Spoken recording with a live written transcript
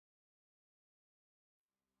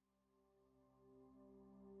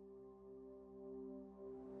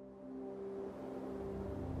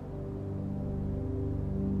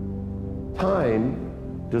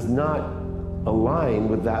Time does not align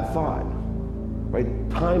with that thought, right?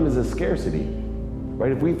 Time is a scarcity,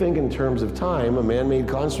 right? If we think in terms of time, a man-made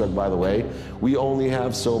construct, by the way, we only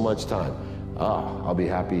have so much time. I'll be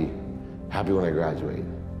happy when I graduate.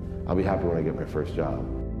 I'll be happy when I get my first job.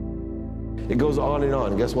 It goes on and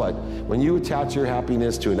on. Guess what? When you attach your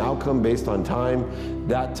happiness to an outcome based on time,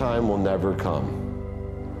 that time will never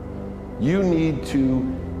come. You need to,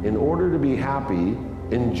 in order to be happy,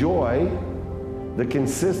 enjoy the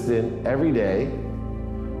consistent, everyday,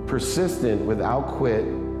 persistent, without quit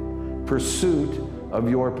pursuit of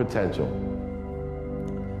your potential.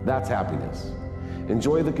 That's happiness.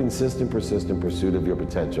 Enjoy the consistent, persistent pursuit of your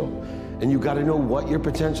potential. And you got to know what your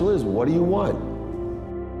potential is. What do you want?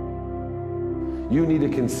 You need to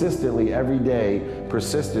consistently, every day,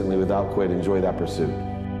 persistently, without quit, enjoy that pursuit.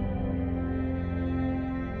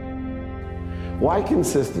 Why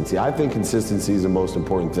consistency? I think consistency is the most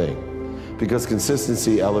important thing because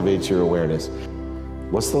consistency elevates your awareness.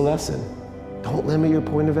 What's the lesson? Don't limit your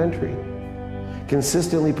point of entry.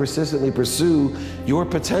 Consistently, persistently pursue your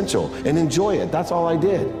potential and enjoy it. That's all I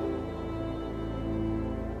did.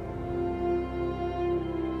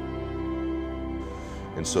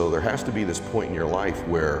 And so there has to be this point in your life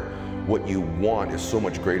where what you want is so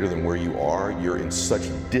much greater than where you are. You're in such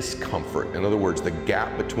discomfort. In other words, the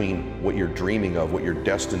gap between what you're dreaming of, what you're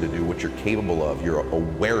destined to do, what you're capable of, you're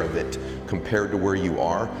aware of it compared to where you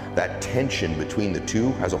are. That tension between the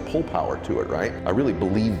two has a pull power to it, right? I really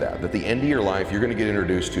believe that at the end of your life, you're going to get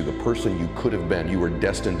introduced to the person you could have been, you were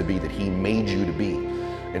destined to be, that he made you to be.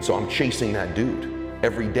 And so I'm chasing that dude.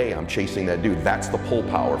 Every day I'm chasing that dude. That's the pull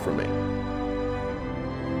power for me.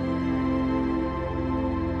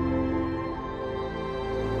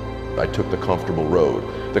 I took the comfortable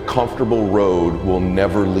road. The comfortable road will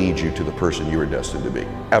never lead you to the person you were destined to be,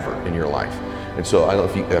 ever in your life. And so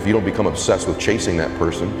if you don't become obsessed with chasing that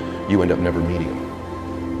person, you end up never meeting him.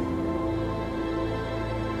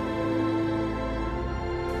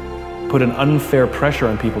 Put an unfair pressure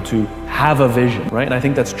on people to have a vision, right? And I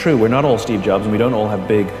think that's true. We're not all Steve Jobs and we don't all have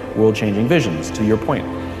big world-changing visions, to your point.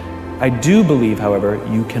 I do believe, however,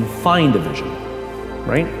 you can find a vision,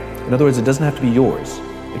 right? In other words, it doesn't have to be yours.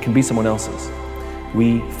 It can be someone else's.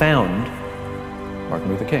 We found Martin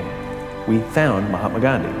Luther King. We found Mahatma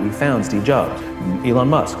Gandhi. We found Steve Jobs, Elon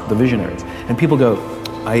Musk, the visionaries. And people go,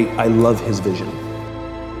 I love his vision.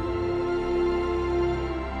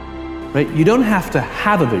 Right? You don't have to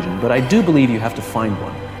have a vision, but I do believe you have to find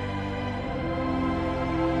one.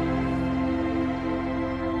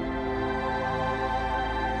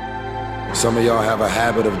 Some of y'all have a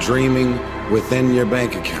habit of dreaming within your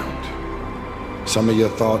bank account. Some of your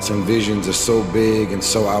thoughts and visions are so big and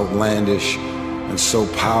so outlandish and so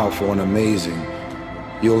powerful and amazing,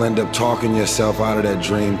 you'll end up talking yourself out of that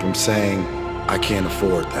dream from saying, I can't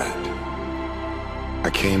afford that. I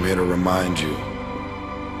came here to remind you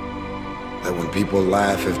that when people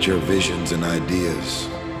laugh at your visions and ideas,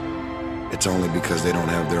 it's only because they don't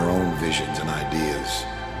have their own visions and ideas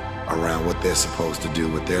around what they're supposed to do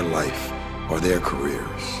with their life or their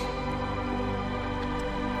careers.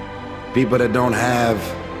 People that don't have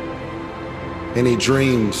any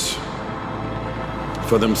dreams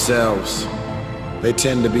for themselves, they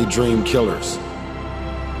tend to be dream killers.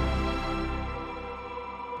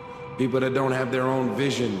 People that don't have their own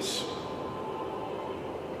visions,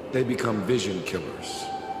 they become vision killers.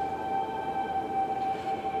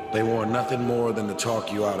 They want nothing more than to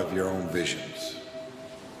talk you out of your own visions.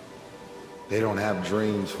 They don't have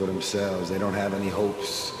dreams for themselves. They don't have any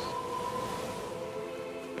hopes.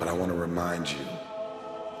 But I want to remind you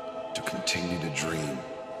to continue to dream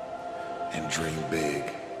and dream big.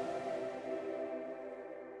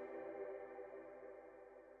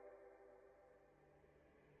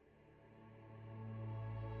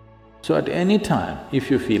 So at any time, if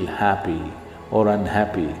you feel happy or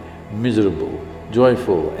unhappy, miserable,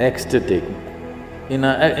 joyful, ecstatic, in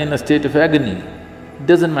a state of agony,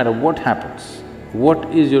 doesn't matter what happens, what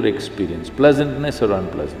is your experience, pleasantness or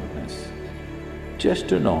unpleasantness, just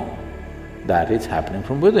to know that it's happening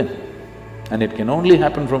from within, and it can only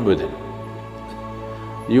happen from within.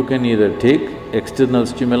 You can either take external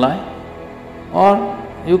stimuli or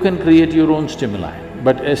you can create your own stimuli,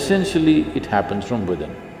 but essentially it happens from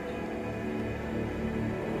within.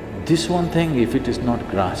 This one thing, if it is not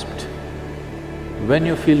grasped, when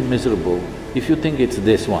you feel miserable, if you think it's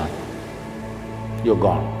this one, you're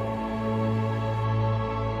gone.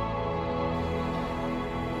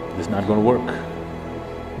 It's not going to work.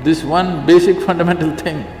 This one basic fundamental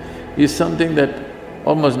thing is something that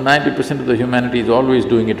almost 90% of the humanity is always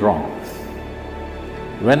doing it wrong.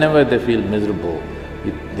 Whenever they feel miserable,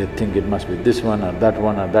 They think it must be this one or that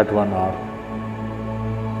one or that one or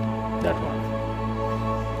that one.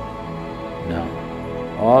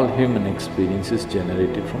 No, all human experience is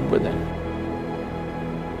generated from within.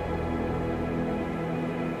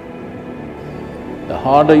 The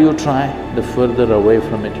harder you try, the further away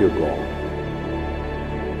from it you go.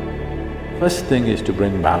 First thing is to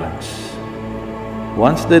bring balance.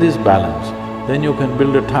 Once there is balance, then you can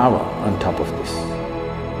build a tower on top of this.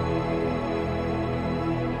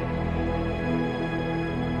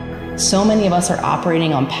 So many of us are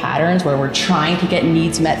operating on patterns where we're trying to get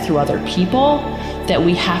needs met through other people that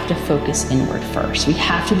we have to focus inward first. We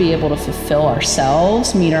have to be able to fulfill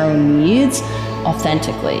ourselves, meet our own needs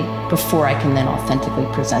authentically before I can then authentically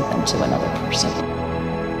present them to another person.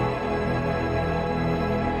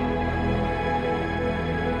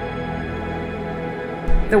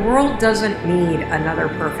 The world doesn't need another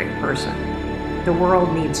perfect person. The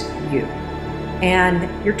world needs you.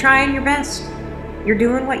 And you're trying your best. You're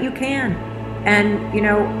doing what you can. And, you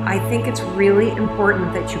know, I think it's really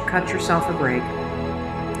important that you cut yourself a break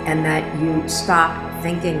and that you stop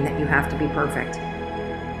thinking that you have to be perfect.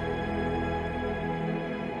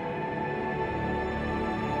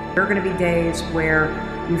 There are going to be days where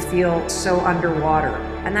you feel so underwater,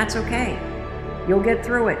 and that's okay. You'll get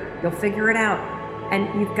through it. You'll figure it out. And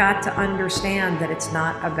you've got to understand that it's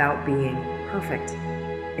not about being perfect.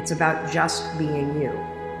 It's about just being you.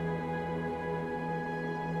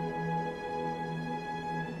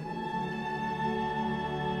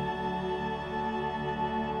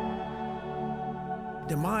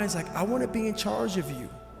 The mind's like, I want to be in charge of you.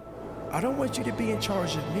 I don't want you to be in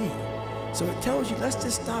charge of me. So it tells you, let's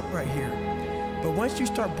just stop right here. But once you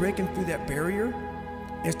start breaking through that barrier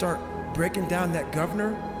and start breaking down that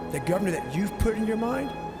governor that you've put in your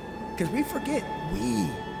mind, because we forget we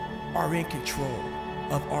are in control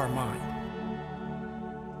of our mind.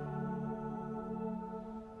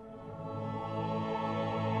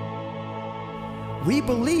 We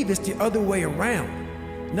believe it's the other way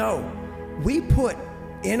around. No, we put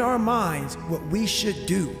in our minds what we should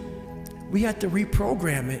do. We have to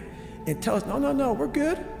reprogram it and tell us, no, no, no, we're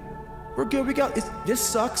good. We're good, we got, this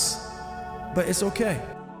sucks, but it's okay.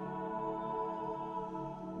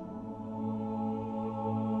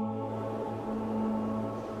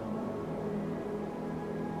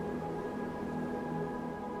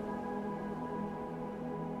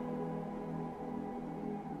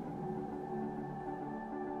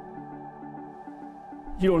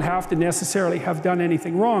 You don't have to necessarily have done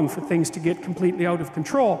anything wrong for things to get completely out of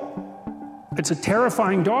control. It's a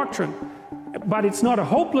terrifying doctrine, but it's not a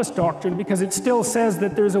hopeless doctrine because it still says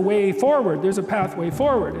that there's a way forward, there's a pathway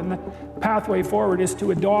forward, and the pathway forward is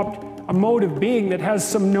to adopt a mode of being that has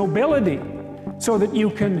some nobility so that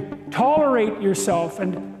you can tolerate yourself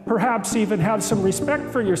and perhaps even have some respect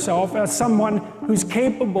for yourself as someone who's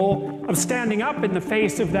capable of standing up in the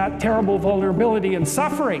face of that terrible vulnerability and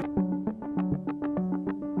suffering.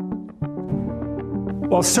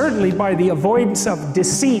 Well, certainly by the avoidance of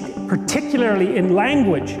deceit, particularly in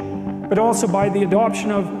language, but also by the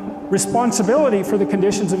adoption of responsibility for the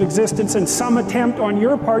conditions of existence and some attempt on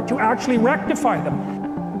your part to actually rectify them.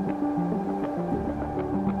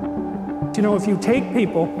 You know, if you take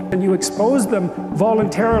people and you expose them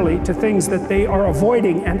voluntarily to things that they are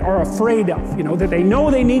avoiding and are afraid of, you know, that they know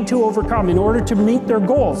they need to overcome in order to meet their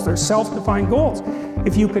goals, their self-defined goals.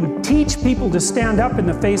 If you can teach people to stand up in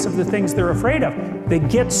the face of the things they're afraid of, they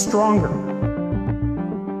get stronger.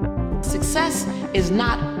 Success is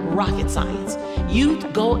not rocket science. You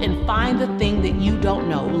go and find the thing that you don't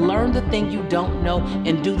know, learn the thing you don't know,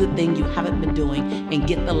 and do the thing you haven't been doing, and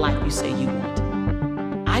get the life you say you want.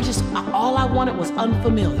 All I wanted was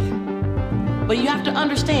unfamiliar. But you have to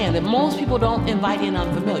understand that most people don't invite in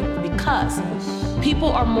unfamiliar because people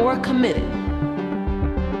are more committed.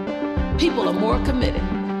 People are more committed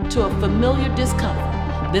to a familiar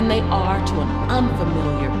discomfort than they are to an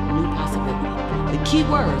unfamiliar new possibility. The key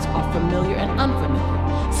words are familiar and unfamiliar.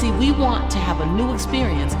 See, we want to have a new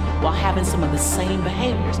experience while having some of the same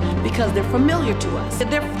behaviors because they're familiar to us.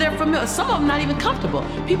 They're familiar. Some of them not even comfortable.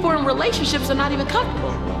 People in relationships are not even comfortable.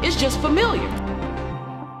 It's just familiar.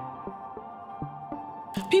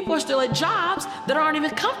 People are still at jobs that aren't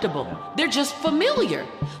even comfortable. They're just familiar.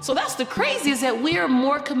 So that's the crazy is that we are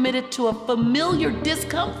more committed to a familiar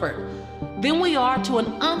discomfort than we are to an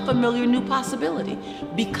unfamiliar new possibility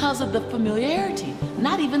because of the familiarity,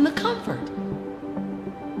 not even the comfort.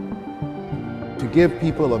 To give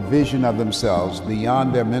people a vision of themselves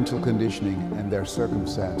beyond their mental conditioning and their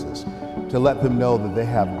circumstances, to let them know that they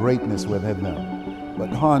have greatness within them. But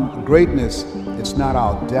Han, greatness, it's not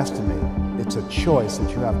our destiny, It's a choice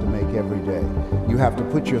that you have to make every day. You have to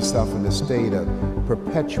put yourself in a state of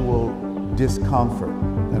perpetual discomfort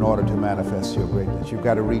in order to manifest your greatness. You've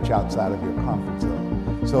got to reach outside of your comfort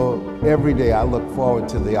zone. So every day I look forward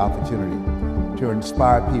to the opportunity to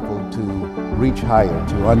inspire people to reach higher,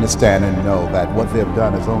 to understand and know that what they've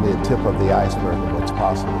done is only a tip of the iceberg of what's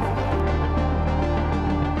possible.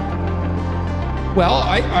 Well,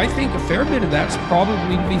 I think a fair bit of that's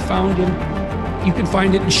probably to be found in, you can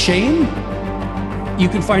find it in shame, you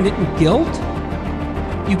can find it in guilt,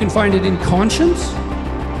 you can find it in conscience,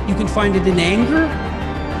 you can find it in anger,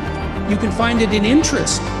 you can find it in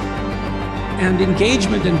interest and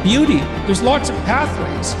engagement and beauty. There's lots of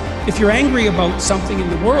pathways. If you're angry about something in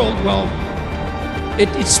the world, well,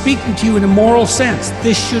 it's speaking to you in a moral sense.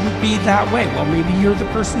 This shouldn't be that way. Well, maybe you're the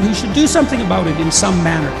person who should do something about it in some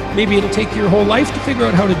manner. Maybe it'll take your whole life to figure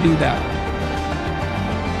out how to do that.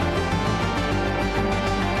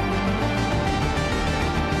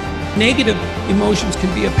 Negative emotions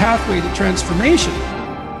can be a pathway to transformation.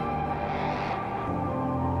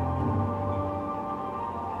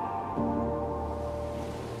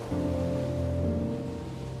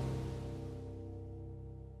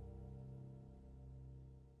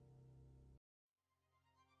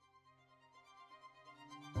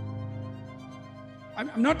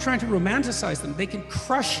 I'm not trying to romanticize them. They can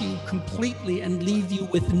crush you completely and leave you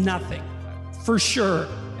with nothing, for sure.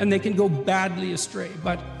 And they can go badly astray.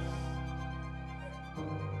 But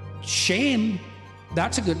shame,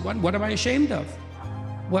 that's a good one. What am I ashamed of?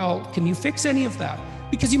 Well, can you fix any of that?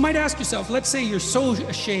 Because you might ask yourself, let's say you're so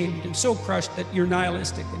ashamed and so crushed that you're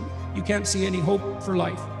nihilistic and you can't see any hope for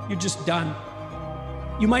life. You're just done.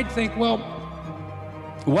 You might think, well,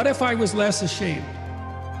 what if I was less ashamed?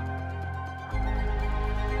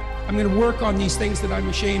 I'm going to work on these things that I'm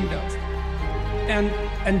ashamed of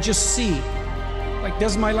and just see, like,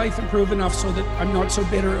 does my life improve enough so that I'm not so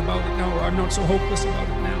bitter about it now, or I'm not so hopeless about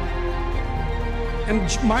it now?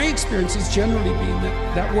 And my experience has generally been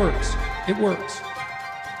that that works. It works.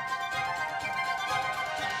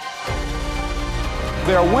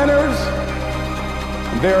 There are winners,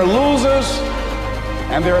 there are losers,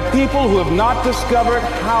 and there are people who have not discovered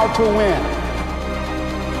how to win.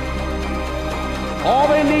 All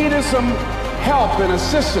they need is some help and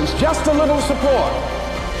assistance, just a little support.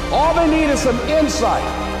 All they need is some insight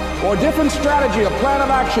or a different strategy, a plan of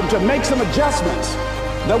action to make some adjustments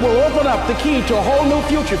that will open up the key to a whole new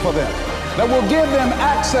future for them, that will give them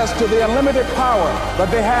access to the unlimited power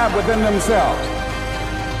that they have within themselves.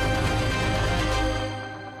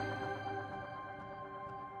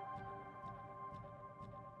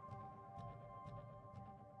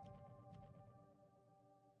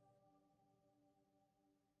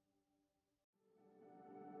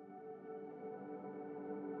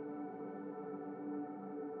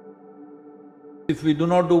 If we do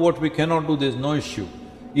not do what we cannot do, there's no issue.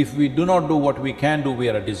 If we do not do what we can do, we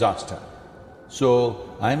are a disaster.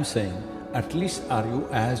 So, I'm saying, at least are you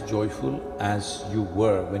as joyful as you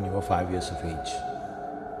were when you were 5 years of age?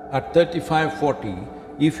 At 35, 40,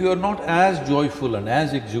 if you are not as joyful and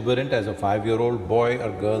as exuberant as a 5-year-old boy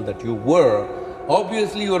or girl that you were,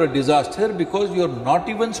 obviously you're a disaster because you're not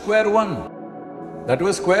even square one. That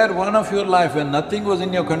was square one of your life when nothing was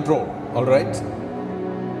in your control, all right?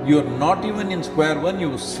 You're not even in square one,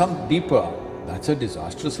 you sunk deeper. That's a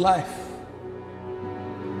disastrous life.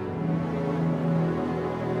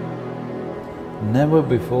 Never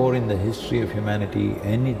before in the history of humanity,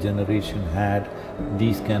 any generation had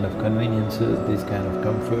these kind of conveniences, these kind of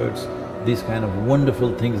comforts, these kind of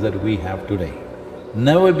wonderful things that we have today.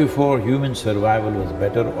 Never before human survival was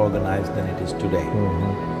better organized than it is today.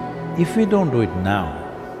 If we don't do it now,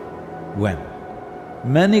 when?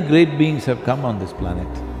 Many great beings have come on this planet,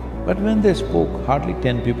 but when they spoke, hardly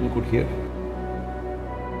 10 people could hear.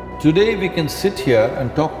 Today we can sit here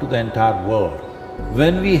and talk to the entire world.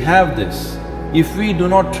 When we have this, if we do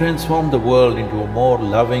not transform the world into a more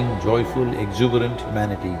loving, joyful, exuberant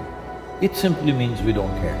humanity, it simply means we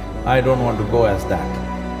don't care. I don't want to go as that.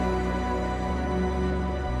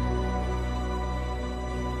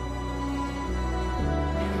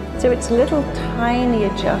 So it's little tiny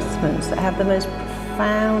adjustments that have the most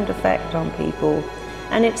profound effect on people.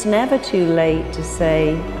 And it's never too late to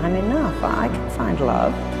say, I'm enough, I can find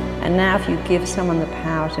love. And now if you give someone the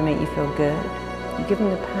power to make you feel good, you give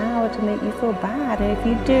them the power to make you feel bad. And if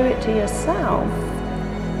you do it to yourself,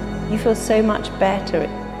 you feel so much better.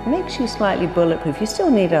 It makes you slightly bulletproof. You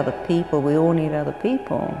still need other people, we all need other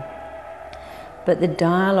people. But the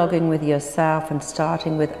dialoguing with yourself and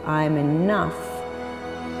starting with, I'm enough,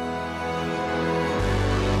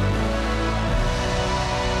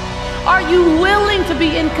 Are you willing to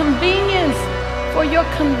be inconvenienced for your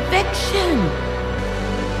conviction?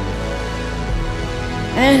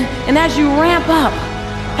 And as you ramp up,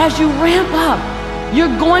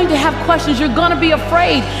 you're going to have questions. You're going to be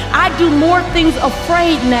afraid. I do more things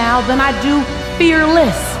afraid now than I do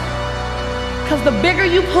fearless. Because the bigger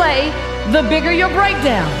you play, the bigger your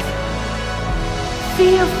breakdowns.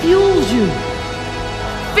 Fear fuels you.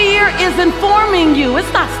 Fear is informing you.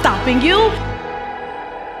 It's not stopping you.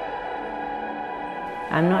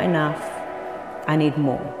 I'm not enough. I need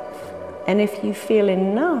more. And if you feel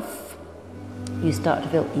enough, you start to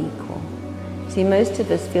feel equal. See, most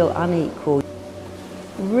of us feel unequal.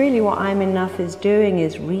 Really what I'm enough is doing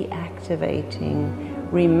is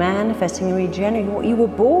reactivating, remanifesting, regenerating what you were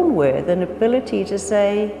born with, an ability to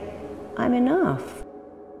say, I'm enough.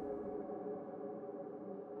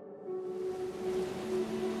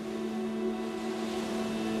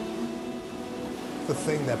 The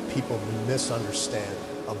thing that people misunderstand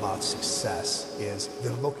about success is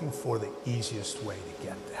they're looking for the easiest way to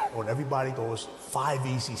get there. When everybody goes 5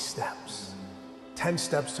 easy steps, 10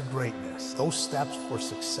 steps to greatness, those steps for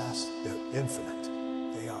success, they're infinite.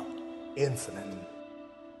 They are infinite.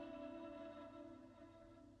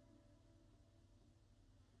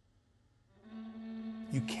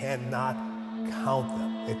 You cannot count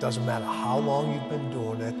them. It doesn't matter how long you've been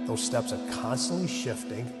doing it. Those steps are constantly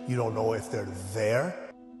shifting. You don't know if they're there.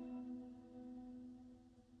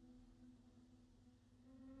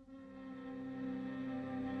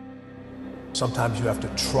 Sometimes you have to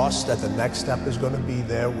trust that the next step is going to be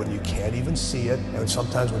there when you can't even see it. And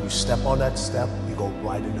sometimes when you step on that step, you go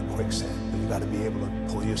right into quicksand. But you got to be able to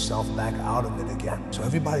pull yourself back out of it again. So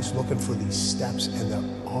everybody's looking for these steps, and there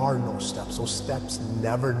are no steps. Those steps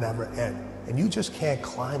never end. And you just can't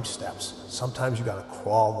climb steps. Sometimes you got to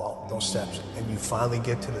crawl those steps, and you finally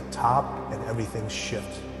get to the top, and everything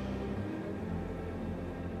shifts.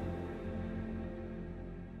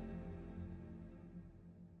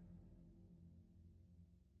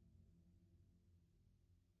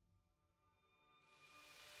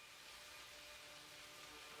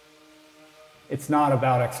 It's not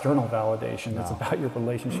about external validation, it's about your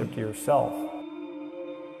relationship to yourself.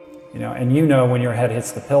 You know, and you know when your head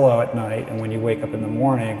hits the pillow at night and when you wake up in the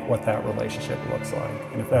morning what that relationship looks like.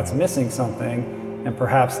 And if that's missing something, and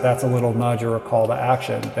perhaps that's a little nudge or a call to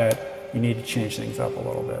action that you need to change things up a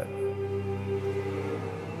little bit.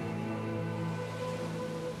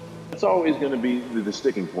 It's always going to be the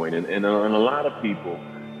sticking point, and a lot of people,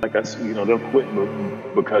 like I see, you know, they'll quit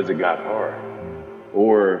because it got hard.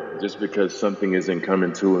 Or just because something isn't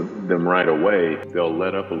coming to them right away, they'll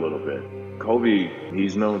let up a little bit. Kobe,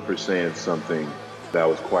 he's known for saying something that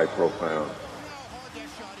was quite profound.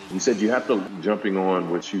 He said, you have to jumping on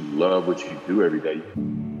what you love, what you do every day.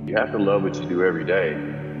 You have to love what you do every day,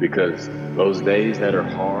 because those days that are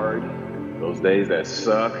hard, those days that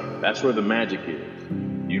suck, that's where the magic is.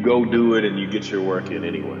 You go do it and you get your work in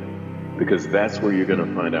anyway, because that's where you're going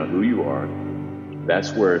to find out who you are.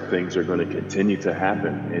 That's where things are going to continue to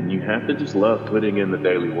happen. And you have to just love putting in the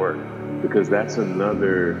daily work, because that's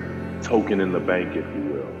another token in the bank, if you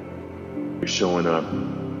will. You're showing up,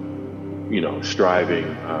 you know,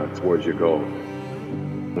 striving towards your goal.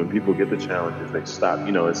 When people get the challenges, they stop.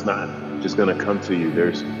 You know, it's not just going to come to you.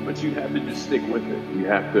 But you have to just stick with it. You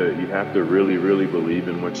have to really, really believe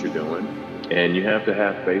in what you're doing. And you have to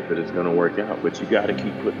have faith that it's going to work out. But you got to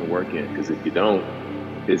keep putting the work in, because if you don't,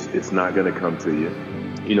 it's not going to come to you.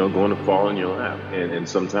 You know, going to fall in your lap. And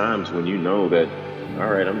sometimes when you know that,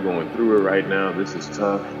 all right, I'm going through it right now, this is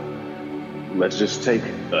tough, let's just take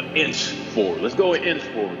an inch forward. Let's go an inch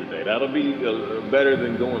forward today. That'll be better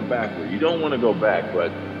than going backward. You don't want to go back,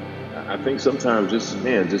 but I think sometimes just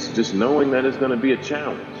knowing that it's going to be a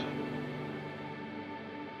challenge.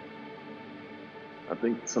 I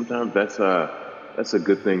think sometimes that's a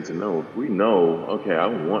good thing to know. If we know, okay, I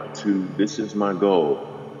want to, this is my goal,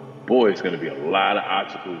 boy, it's going to be a lot of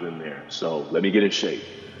obstacles in there. So let me get in shape.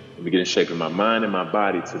 Let me get in shape in my mind and my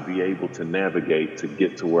body to be able to navigate to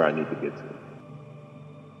get to where I need to get to.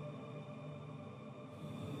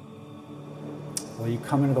 Well, you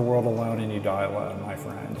come into the world alone and you die alone, my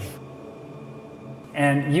friend.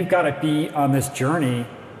 And you've got to be on this journey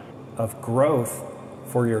of growth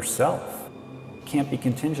for yourself. It can't be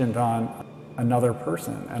contingent on another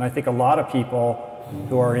person. And I think a lot of people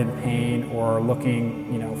who are in pain or are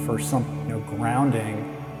looking, you know, for some, you know, grounding,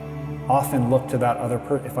 often look to that other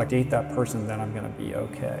person. If I date that person, then I'm going to be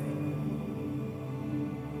okay.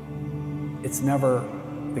 It's never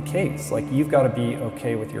the case. Like, you've got to be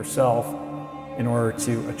okay with yourself in order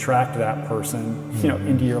to attract that person, you know,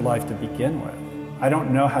 into your life to begin with. I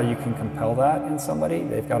don't know how you can compel that in somebody.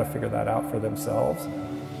 They've got to figure that out for themselves.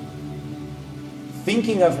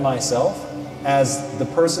 Thinking of myself as the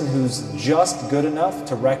person who's just good enough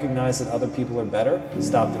to recognize that other people are better,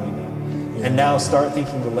 stop doing that. And now start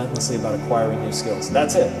thinking relentlessly about acquiring new skills.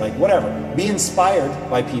 That's it, like whatever. Be inspired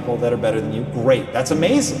by people that are better than you, great, that's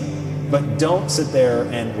amazing. But don't sit there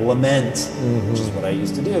and lament, which is what I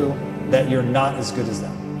used to do, that you're not as good as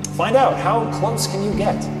them. Find out, how close can you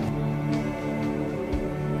get?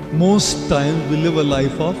 Most times we live a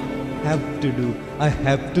life of have to do. I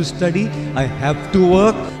have to study, I have to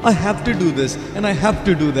work, I have to do this, and I have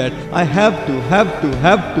to do that. I have to.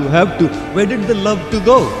 Where did the love to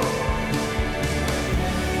go?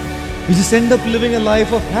 We just end up living a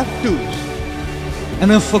life of have tos.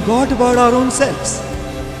 And have forgot about our own selves.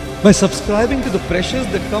 By subscribing to the pressures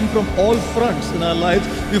that come from all fronts in our lives,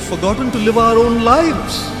 we've forgotten to live our own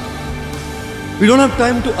lives. We don't have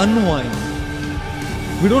time to unwind.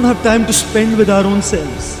 We don't have time to spend with our own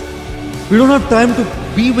selves. We don't have time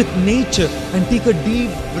to be with nature and take a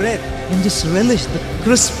deep breath and just relish the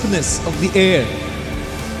crispness of the air.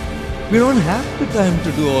 We don't have the time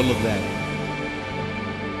to do all of that.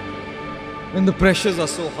 When the pressures are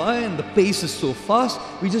so high and the pace is so fast,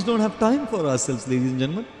 we just don't have time for ourselves, ladies and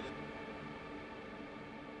gentlemen.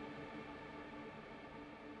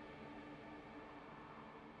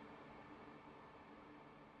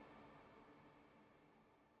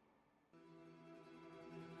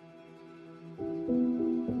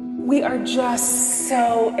 We are just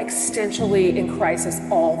so existentially in crisis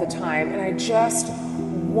all the time, and I just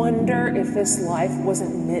wonder if this life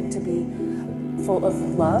wasn't meant to be full of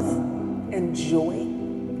love and joy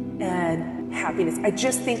and happiness. I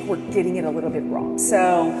just think we're getting it a little bit wrong.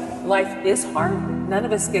 So life is hard. None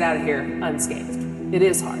of us get out of here unscathed. It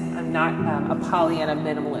is hard. I'm not a Pollyanna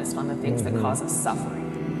minimalist on the things that cause us suffering.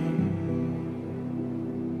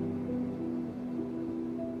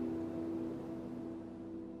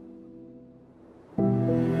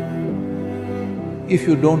 If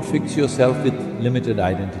you don't fix yourself with limited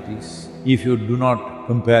identities, if you do not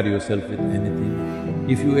compare yourself with anything,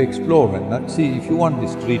 if you explore and not see, if you want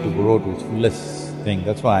this tree to grow to its fullest thing,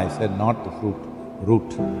 that's why I said not the fruit, root.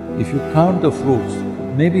 If you count the fruits,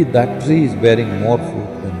 maybe that tree is bearing more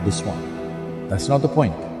fruit than this one. That's not the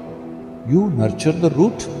point. You nurture the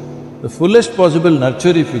root. The fullest possible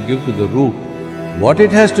nurture if you give to the root, what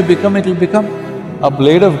it has to become, it will become. A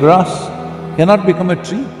blade of grass cannot become a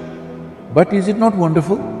tree. But is it not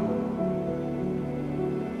wonderful?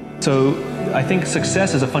 So I think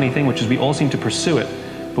success is a funny thing, which is we all seem to pursue it,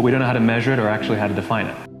 but we don't know how to measure it or actually how to define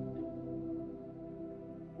it.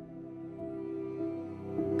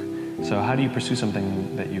 So how do you pursue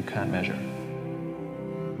something that you can't measure?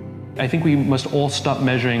 I think we must all stop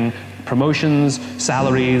measuring promotions,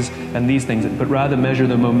 salaries, and these things, but rather measure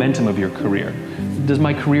the momentum of your career. Does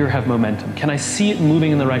my career have momentum? Can I see it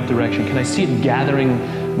moving in the right direction? Can I see it gathering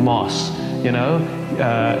moss, you know?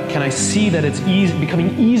 Can I see that it's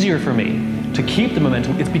becoming easier for me to keep the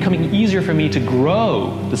momentum? It's becoming easier for me to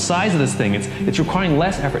grow the size of this thing. It's requiring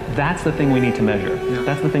less effort. That's the thing we need to measure. Yeah.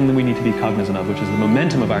 That's the thing that we need to be cognizant of, which is the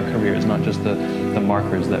momentum of our careers, not just the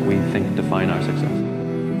markers that we think define our success.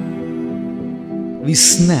 We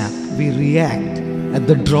snap, we react at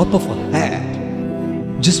the drop of a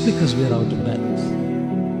hat just because we are out of balance.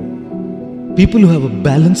 People who have a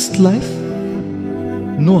balanced life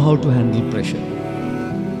know how to handle pressure.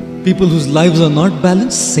 People whose lives are not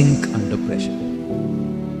balanced sink under pressure.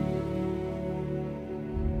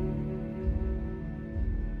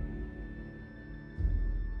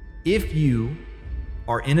 If you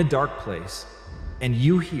are in a dark place and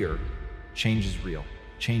you hear change is real,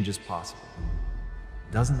 change is possible,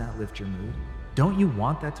 doesn't that lift your mood? Don't you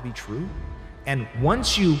want that to be true? And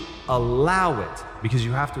once you allow it, because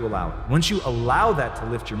you have to allow it, once you allow that to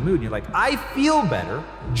lift your mood, you're like, I feel better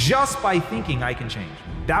just by thinking I can change.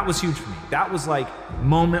 That was huge for me. That was like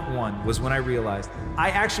moment one, was when I realized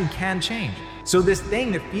I actually can change. So this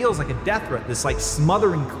thing that feels like a death threat, this like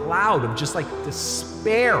smothering cloud of just like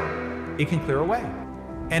despair, it can clear away.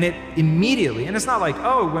 And it immediately, and it's not like,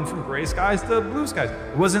 oh, it went from gray skies to blue skies.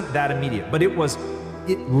 It wasn't that immediate, but it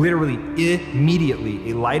literally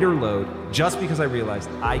immediately a lighter load just because I realized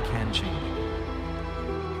I can change.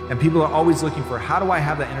 And people are always looking for, how do I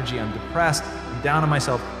have that energy? I'm depressed, I'm down on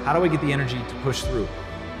myself. How do I get the energy to push through?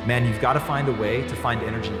 Man, you've got to find a way to find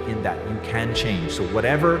energy in that. You can change. So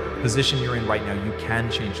whatever position you're in right now, you can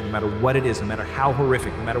change, no matter what it is, no matter how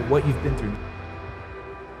horrific, no matter what you've been through,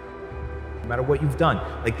 no matter what you've done.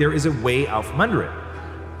 Like, there is a way out from under it.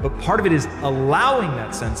 But part of it is allowing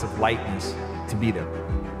that sense of lightness to be there.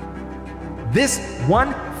 This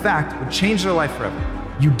one fact would change their life forever.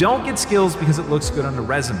 You don't get skills because it looks good on a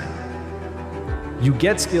resume. You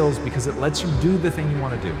get skills because it lets you do the thing you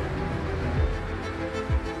want to do.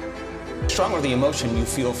 The stronger the emotion you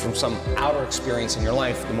feel from some outer experience in your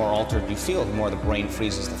life, the more altered you feel, the more the brain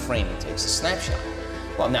freezes the frame and takes a snapshot.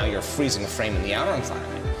 Well, now you're freezing a frame in the outer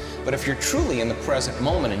environment. But if you're truly in the present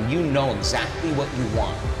moment and you know exactly what you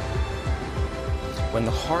want, when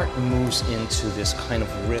the heart moves into this kind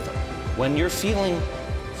of rhythm, when you're feeling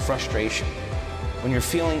frustration, when you're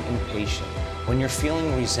feeling impatient, when you're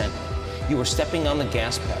feeling resentment, you are stepping on the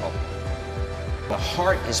gas pedal. The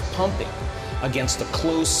heart is pumping against a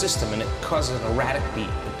closed system and it causes an erratic beat.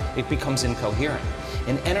 It becomes incoherent.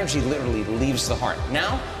 And energy literally leaves the heart.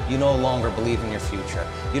 Now, you no longer believe in your future.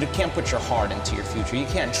 You can't put your heart into your future. You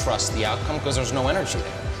can't trust the outcome because there's no energy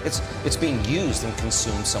there. It's being used and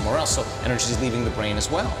consumed somewhere else, so energy is leaving the brain as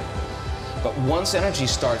well. But once energy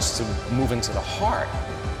starts to move into the heart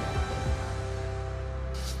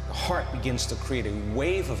begins to create a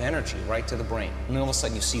wave of energy right to the brain. And all of a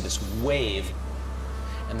sudden you see this wave,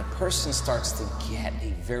 and the person starts to get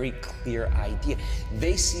a very clear idea.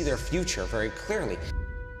 They see their future very clearly,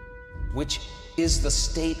 which is the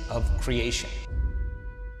state of creation.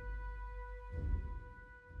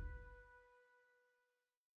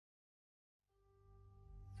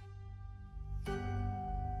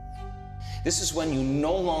 This is when you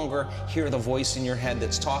no longer hear the voice in your head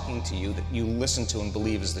that's talking to you that you listen to and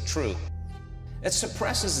believe is the truth. It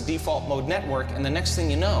suppresses the default mode network, and the next thing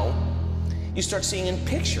you know, you start seeing in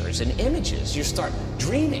pictures and images. You start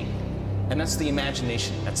dreaming. And that's the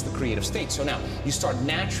imagination, that's the creative state. So now you start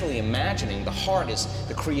naturally imagining. The heart is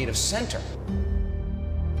the creative center.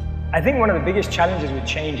 I think one of the biggest challenges with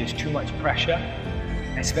change is too much pressure,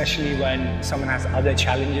 especially when someone has other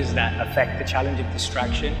challenges that affect the challenge of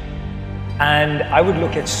distraction. And I would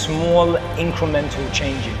look at small incremental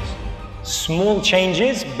changes. Small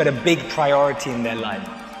changes, but a big priority in their life.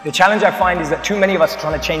 The challenge I find is that too many of us are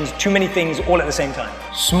trying to change too many things all at the same time.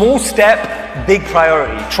 Small step, big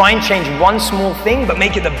priority. Try and change one small thing, but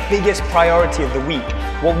make it the biggest priority of the week.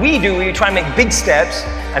 What we do, we try and make big steps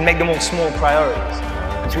and make them all small priorities.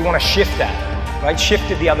 And so we want to shift that, right? Shift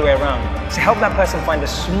it the other way around. So help that person find a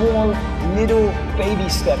small, little baby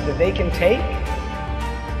step that they can take.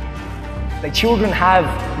 Like children have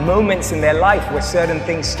moments in their life where certain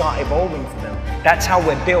things start evolving for them. That's how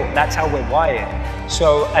we're built, that's how we're wired.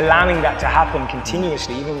 So allowing that to happen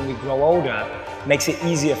continuously, even when we grow older, makes it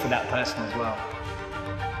easier for that person as well.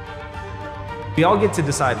 We all get to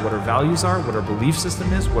decide what our values are, what our belief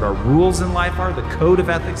system is, what our rules in life are, the code of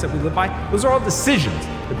ethics that we live by. Those are all decisions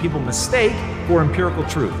that people mistake for empirical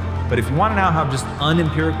truth. But if you want to know how just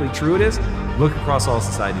unempirically true it is, look across all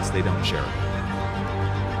societies, they don't share it.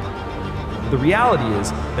 The reality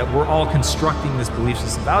is that we're all constructing this belief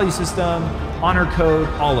system, value system, honor code,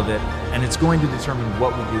 all of it, and it's going to determine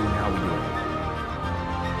what we do and how we do it.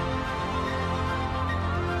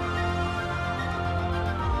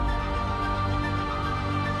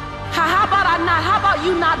 How about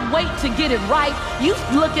you not wait to get it right? You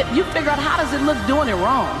figure out how does it look doing it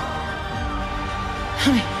wrong.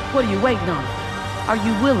 I mean, what are you waiting on? Are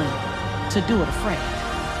you willing to do it afraid?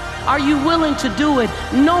 Are you willing to do it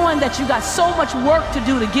knowing that you got so much work to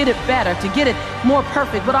do to get it better, to get it more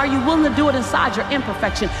perfect? But are you willing to do it inside your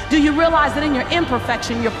imperfection? Do you realize that in your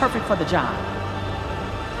imperfection, you're perfect for the job?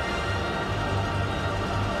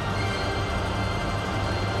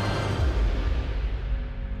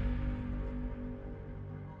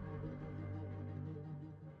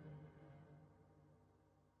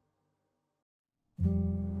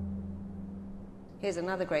 Here's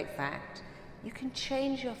another great fact. You can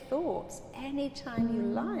change your thoughts anytime you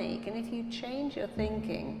like, and if you change your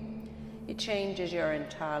thinking, it changes your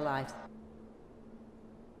entire life.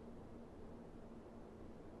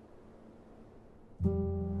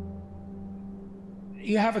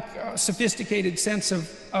 You have a sophisticated sense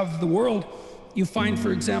of the world. You find,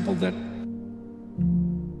 for example, that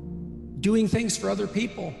doing things for other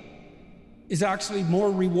people is actually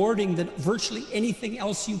more rewarding than virtually anything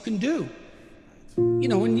else you can do. You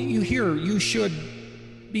know, when you hear you should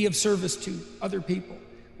be of service to other people.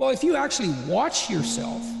 Well, if you actually watch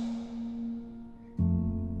yourself,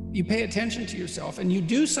 you pay attention to yourself and you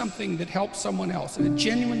do something that helps someone else and it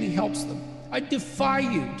genuinely helps them, I defy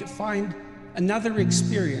you to find another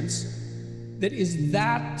experience that is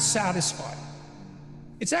that satisfying.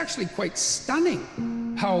 It's actually quite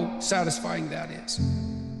stunning how satisfying that is.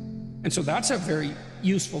 And so that's a very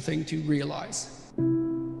useful thing to realize.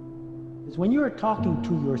 Is when you are talking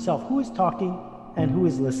to yourself, who is talking and who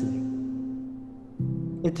is listening?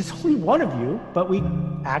 There's only one of you, but we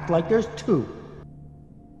act like there's two.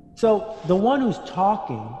 So the one who's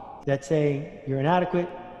talking, that's saying you're inadequate,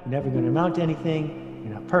 you're never going to amount to anything,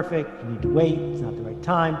 you're not perfect, you need to wait, it's not the right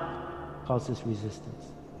time, calls this resistance.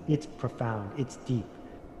 It's profound, it's deep.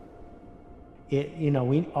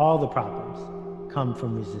 All the problems come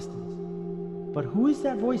from resistance. But who is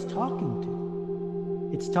that voice talking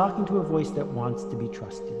to? It's talking to a voice that wants to be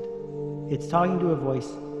trusted. It's talking to a voice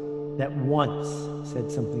that once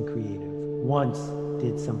said something creative, once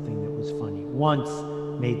did something that was funny, once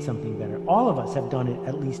made something better. All of us have done it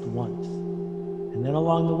at least once. And then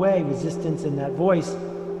along the way, resistance and that voice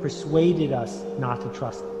persuaded us not to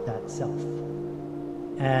trust that self.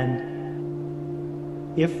 And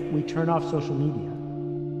if we turn off social media,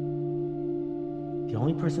 the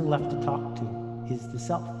only person left to talk to is the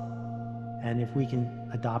self. And if we can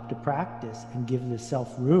adopt a practice and give the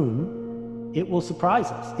self room, it will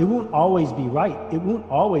surprise us. It won't always be right. It won't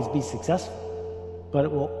always be successful, but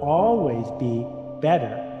it will always be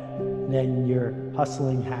better than your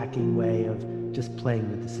hustling, hacking way of just playing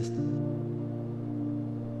with the system.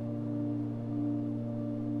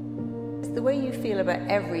 The way you feel about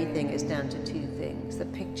everything is down to two things: the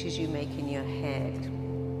pictures you make in your head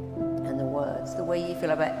and the words. The way you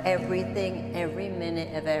feel about everything, every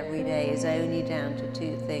minute of every day is only down to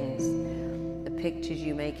two things: the pictures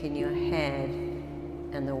you make in your head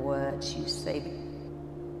and the words you say.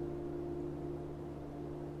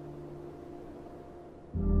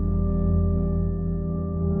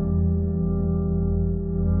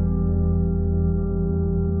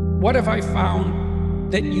 What have I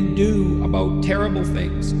found that you do about terrible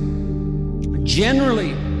things?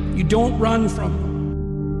 Generally, you don't run from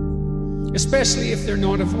them, especially if they're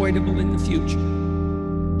not avoidable in the future.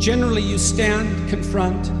 Generally, you stand,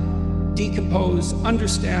 confront, decompose,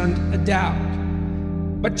 understand,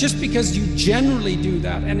 adapt. But just because you generally do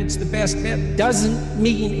that and it's the best bet doesn't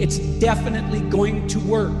mean it's definitely going to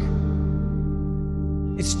work.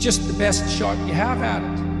 It's just the best shot you have at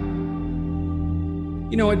it.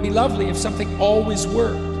 You know, it'd be lovely if something always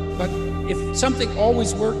worked, but if something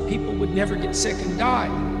always worked, people would never get sick and die,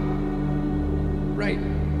 right?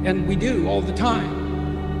 And we do all the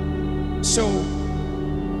time. So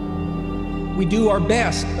we do our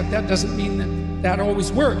best, but that doesn't mean that that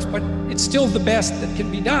always works, but it's still the best that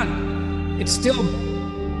can be done. It's still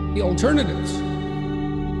the alternatives.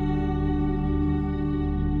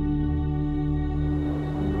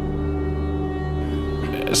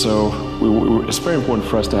 So it's very important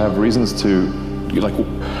for us to have reasons to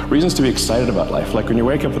be excited about life. Like when you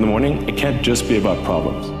wake up in the morning, it can't just be about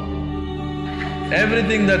problems.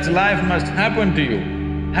 Everything that's life must happen to you.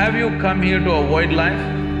 Have you come here to avoid life,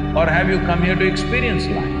 or have you come here to experience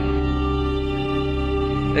life?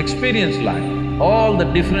 Experience life, all the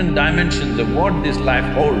different dimensions of what this life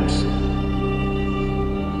holds.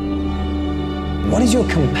 What is your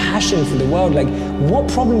compassion for the world? Like, what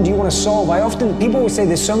problem do you want to solve? People always say,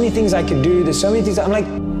 there's so many things I could do, there's so many things. I'm like,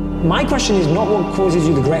 my question is not what causes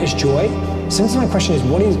you the greatest joy. Sometimes my question is,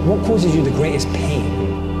 what causes you the greatest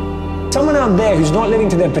pain? Someone out there who's not living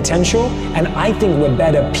to their potential, and I think we're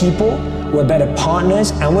better people, we're better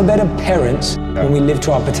partners, and we're better parents when we live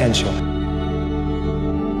to our potential.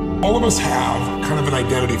 All of us have kind of an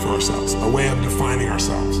identity for ourselves, a way of defining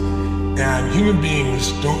ourselves. And human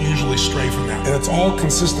beings don't usually stray from that. And it's all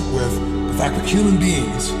consistent with the fact that human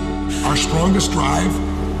beings, our strongest drive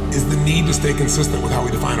is the need to stay consistent with how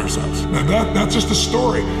we define ourselves. Now that's just a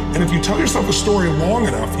story. And if you tell yourself a story long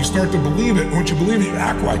enough, you start to believe it. And once you believe it, you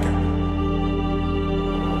act like it.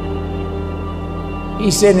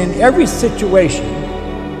 He said, in every situation,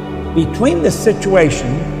 between the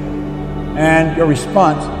situation and your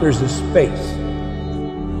response, there's a space.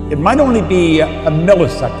 It might only be a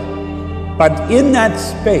millisecond. But in that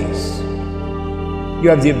space, you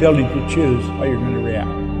have the ability to choose how you're going to react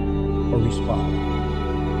or respond.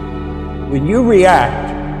 When you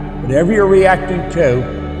react, whatever you're reacting to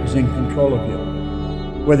is in control of you,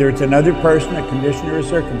 whether it's another person, a condition, or a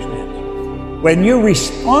circumstance. When you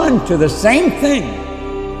respond to the same thing,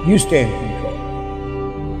 you stay in control.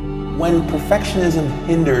 When perfectionism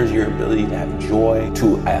hinders your ability to have joy,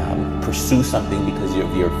 to pursue something because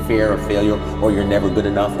of your fear of failure, or you're never good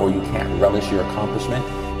enough, or you can't relish your accomplishment,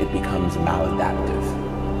 it becomes maladaptive.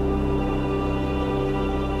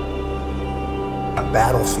 A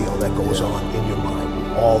battlefield that goes on in your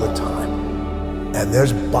mind all the time. And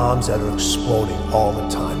there's bombs that are exploding all the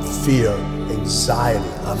time. Fear, anxiety,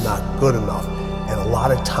 I'm not good enough. And a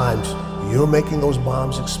lot of times you're making those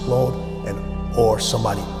bombs explode, or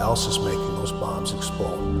somebody else is making those bombs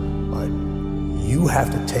explode. Right? You have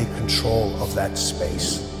to take control of that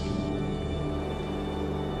space.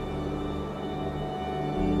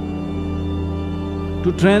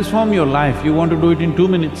 To transform your life, you want to do it in 2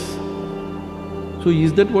 minutes. So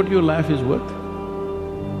is that what your life is worth?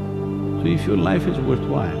 So if your life is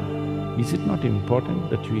worthwhile, is it not important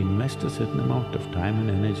that you invest a certain amount of time and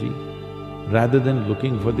energy rather than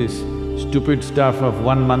looking for this stupid stuff of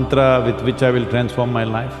one mantra with which I will transform my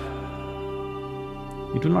life?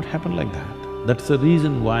 It will not happen like that. That's the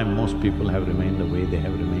reason why most people have remained the way they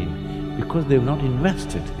have remained, because they've not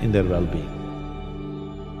invested in their well-being.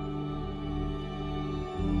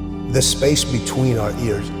 The space between our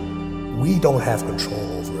ears, we don't have control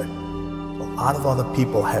over it. A lot of other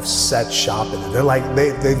people have set shop in it. They're like,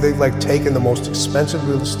 they've like taken the most expensive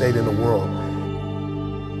real estate in the world.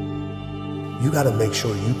 You gotta make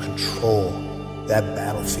sure you control that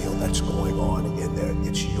battlefield that's going on in there.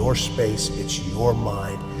 It's your space, it's your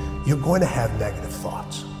mind. You're going to have negative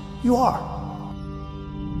thoughts. You are.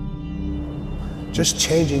 Just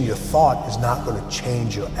changing your thought is not going to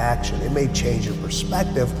change your action. It may change your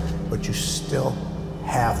perspective, but you still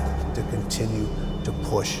have to continue to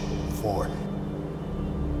push forward.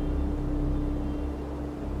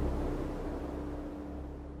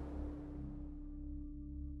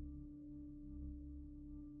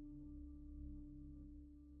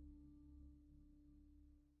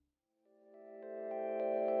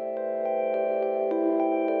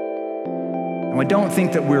 I don't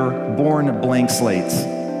think that we're born blank slates,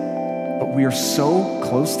 but we are so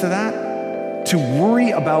close to that. To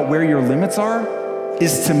worry about where your limits are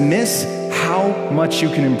is to miss how much you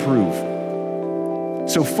can improve.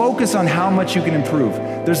 So focus on how much you can improve.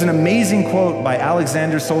 There's an amazing quote by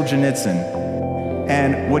Alexander Solzhenitsyn,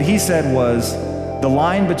 and what he said was, "The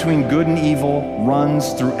line between good and evil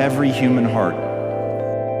runs through every human heart."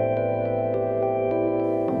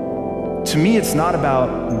 To me, it's not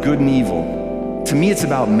about good and evil. To me, it's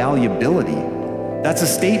about malleability. That's a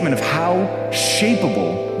statement of how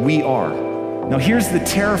shapeable we are. Now, here's the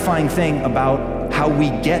terrifying thing about how we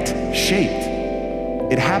get shaped.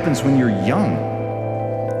 It happens when you're young.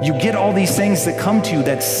 You get all these things that come to you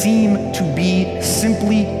that seem to be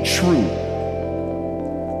simply true.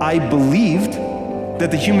 I believed that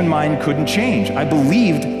the human mind couldn't change. I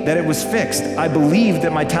believed that it was fixed. I believed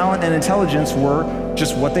that my talent and intelligence were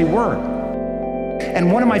just what they were.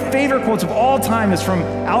 And one of my favorite quotes of all time is from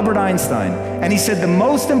Albert Einstein. And he said, the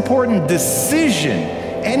most important decision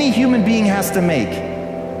any human being has to make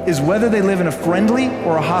is whether they live in a friendly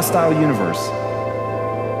or a hostile universe.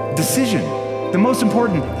 Decision. The most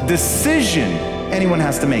important decision anyone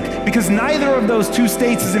has to make. Because neither of those two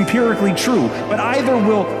states is empirically true, but either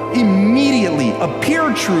will immediately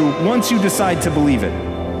appear true once you decide to believe it.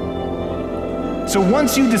 So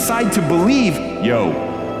once you decide to believe, yo,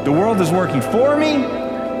 the world is working for me,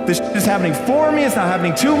 this is happening for me, it's not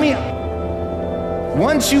happening to me.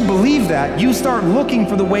 Once you believe that, you start looking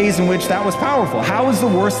for the ways in which that was powerful. How is the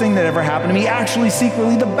worst thing that ever happened to me actually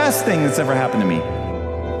secretly the best thing that's ever happened to me?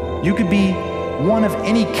 You could be one of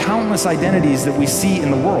any countless identities that we see in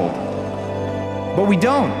the world. But we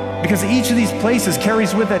don't, because each of these places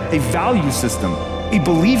carries with it a value system, a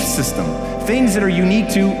belief system, things that are unique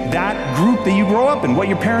to that group that you grow up in, what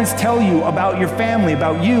your parents tell you about your family,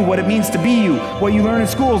 about you, what it means to be you, what you learn in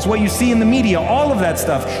schools, what you see in the media, all of that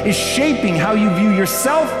stuff is shaping how you view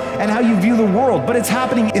yourself and how you view the world. But it's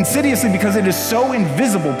happening insidiously because it is so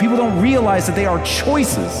invisible. People don't realize that they are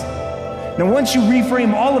choices. Now, once you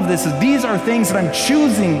reframe all of this as these are things that I'm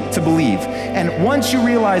choosing to believe, and once you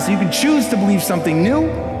realize that you can choose to believe something new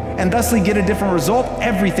and thusly get a different result,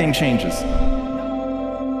 everything changes.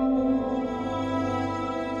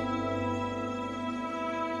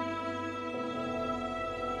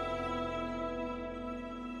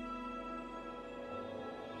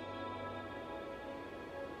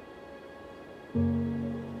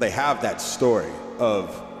 They have that story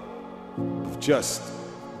of just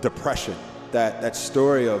depression, that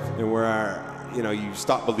story of where you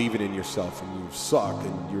stop believing in yourself and you suck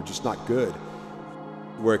and you're just not good,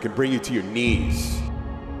 where it can bring you to your knees.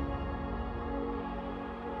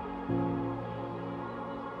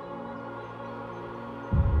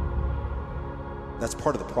 That's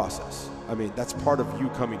part of the process. I mean, that's part of you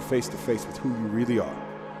coming face to face with who you really are.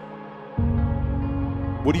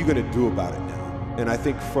 What are you going to do about it now? And I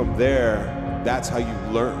think from there, that's how you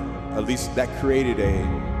learn. At least that created a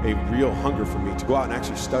real hunger for me to go out and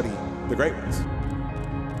actually study the great ones.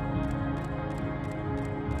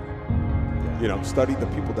 Study the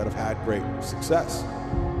people that have had great success,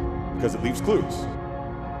 because it leaves clues.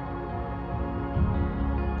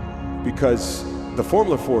 Because the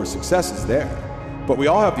formula for success is there. But we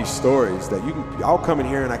all have these stories that I'll come in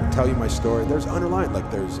here and I can tell you my story. There's underlying,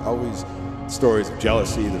 there's always stories of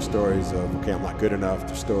jealousy, there's stories of, okay, I'm not good enough,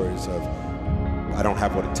 there's stories of, I don't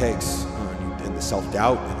have what it takes, and the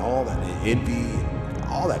self-doubt and all that, and envy, and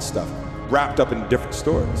all that stuff, wrapped up in different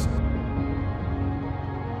stories.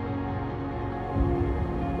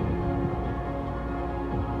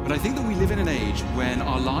 But I think that we live in an age when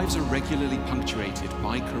our lives are regularly punctuated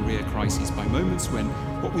by career crises, by moments when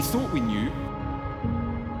what we thought we knew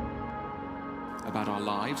about our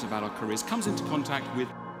lives, about our careers, comes into contact with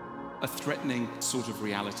a threatening sort of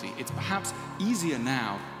reality. It's perhaps easier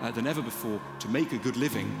now than ever before to make a good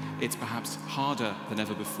living. It's perhaps harder than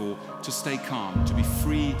ever before to stay calm, to be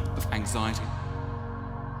free of anxiety.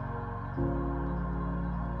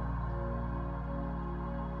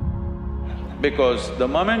 Because the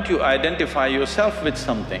moment you identify yourself with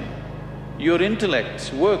something, your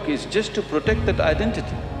intellect's work is just to protect that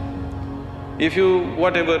identity. If you…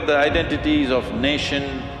 whatever the identities of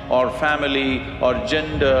nation or family or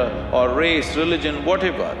gender or race, religion,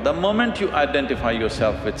 whatever, the moment you identify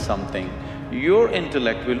yourself with something, your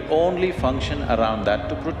intellect will only function around that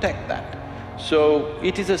to protect that. So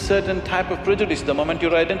it is a certain type of prejudice the moment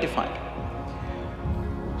you're identified.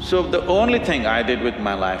 So the only thing I did with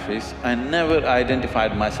my life is I never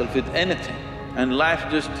identified myself with anything, and life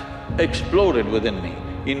just exploded within me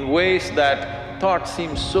in ways that thought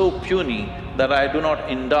seems so puny that I do not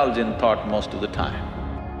indulge in thought most of the time.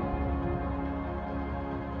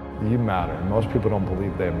 You matter. Most people don't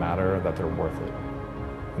believe they matter, that they're worth it.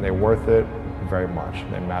 And they're worth it very much,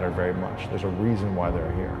 they matter very much. There's a reason why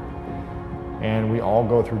they're here. And we all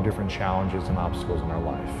go through different challenges and obstacles in our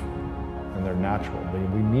life. And they're natural.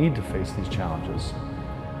 We need to face these challenges.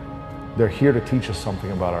 They're here to teach us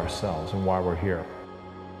something about ourselves and why we're here.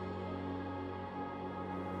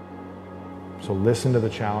 So listen to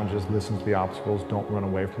the challenges, listen to the obstacles, don't run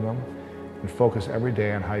away from them, and focus every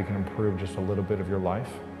day on how you can improve just a little bit of your life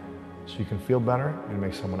so you can feel better and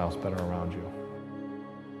make someone else better around you.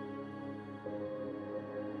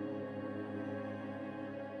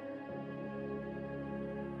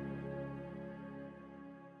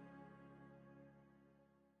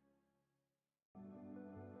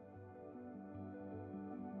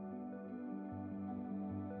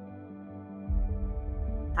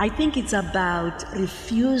 I think it's about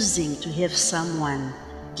refusing to have someone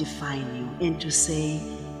define you and to say,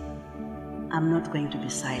 I'm not going to be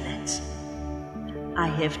silent. I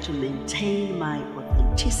have to maintain my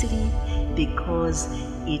authenticity because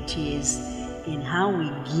it is in how we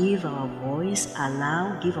give our voice,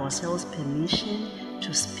 give ourselves permission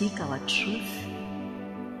to speak our truth.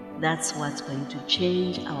 That's what's going to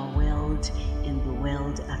change our world and the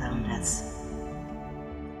world around us.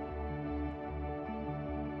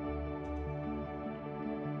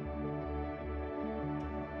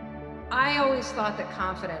 I always thought that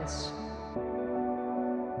confidence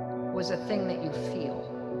was a thing that you feel.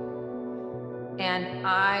 And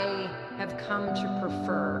I have come to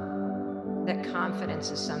prefer that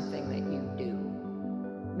confidence is something that you do.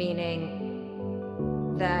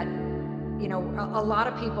 Meaning that, you know, a lot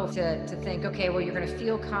of people to think, okay, well, you're gonna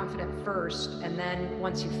feel confident first, and then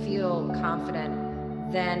once you feel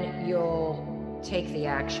confident, then you'll take the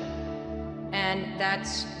action. And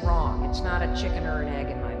that's wrong. It's not a chicken or an egg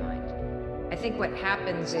in my mind. I think what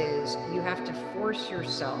happens is you have to force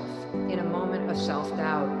yourself in a moment of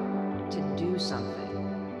self-doubt to do something.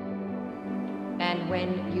 And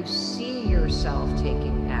when you see yourself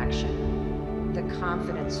taking action, the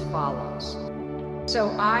confidence follows.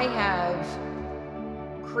 So I have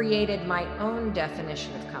created my own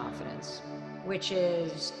definition of confidence, which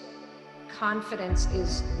is confidence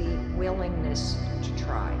is the willingness to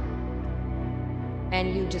try.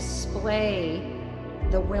 And you display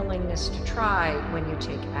the willingness to try when you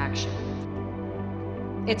take action.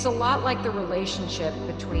 It's a lot like the relationship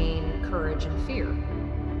between courage and fear.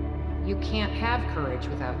 You can't have courage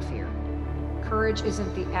without fear. Courage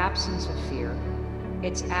isn't the absence of fear,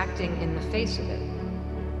 it's acting in the face of it.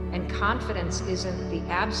 And confidence isn't the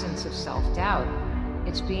absence of self-doubt,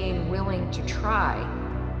 it's being willing to try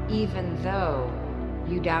even though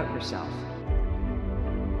you doubt yourself.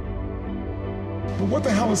 But what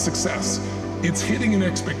the hell is success? It's hitting an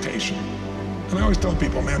expectation. And I always tell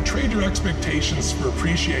people, man, trade your expectations for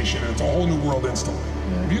appreciation, and it's a whole new world instantly.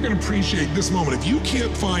 If you can appreciate this moment, if you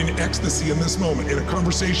can't find ecstasy in this moment, in a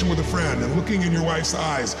conversation with a friend, and looking in your wife's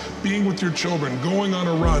eyes, being with your children, going on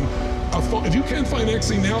a run, if you can't find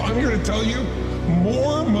ecstasy now, I'm here to tell you,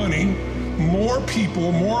 more money, more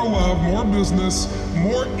people, more love, more business,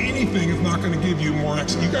 more anything is not going to give you more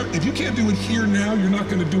ecstasy. If you can't do it here now, you're not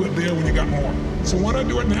going to do it there when you got more. So why not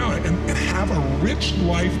do it now and have a rich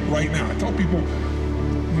life right now? I tell people,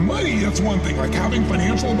 money, that's one thing. Like having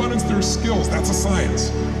financial abundance, there's skills, that's a science.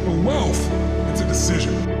 But wealth, it's a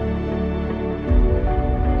decision.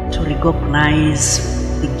 to recognize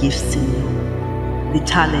the gifts in you, the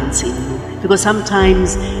talents in you. Because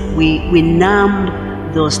sometimes we numb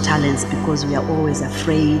those talents because we are always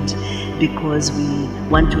afraid, because we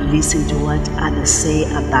want to listen to what others say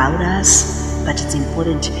about us. But it's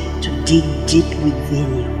important to dig deep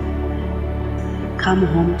within you. Come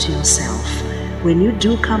home to yourself. When you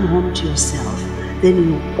do come home to yourself, then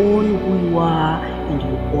you own who you are and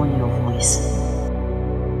you own your voice.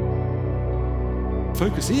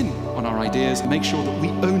 Focus in on our ideas and make sure that we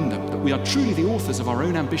own them, that we are truly the authors of our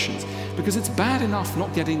own ambitions, because it's bad enough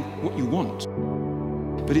not getting what you want.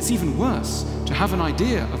 But it's even worse to have an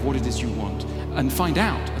idea of what it is you want and find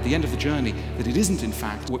out at the end of the journey that it isn't in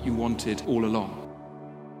fact what you wanted all along.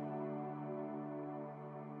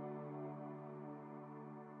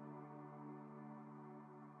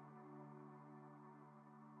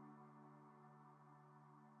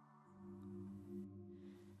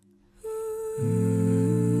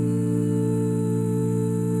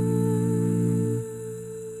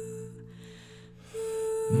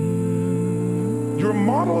 Your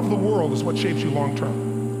model of the world is what shapes you long term.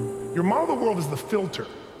 Your model of the world is the filter.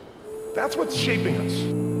 That's what's shaping us.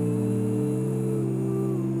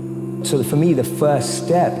 So for me, the first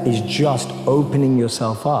step is just opening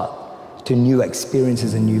yourself up to new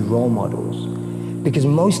experiences and new role models. Because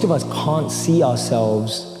most of us can't see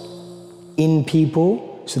ourselves in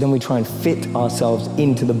people, so then we try and fit ourselves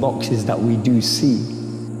into the boxes that we do see.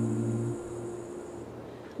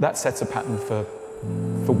 That sets a pattern for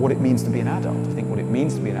what it means to be an adult. I think what it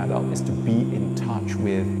means to be an adult is to be in touch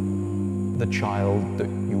with the child that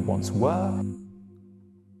you once were.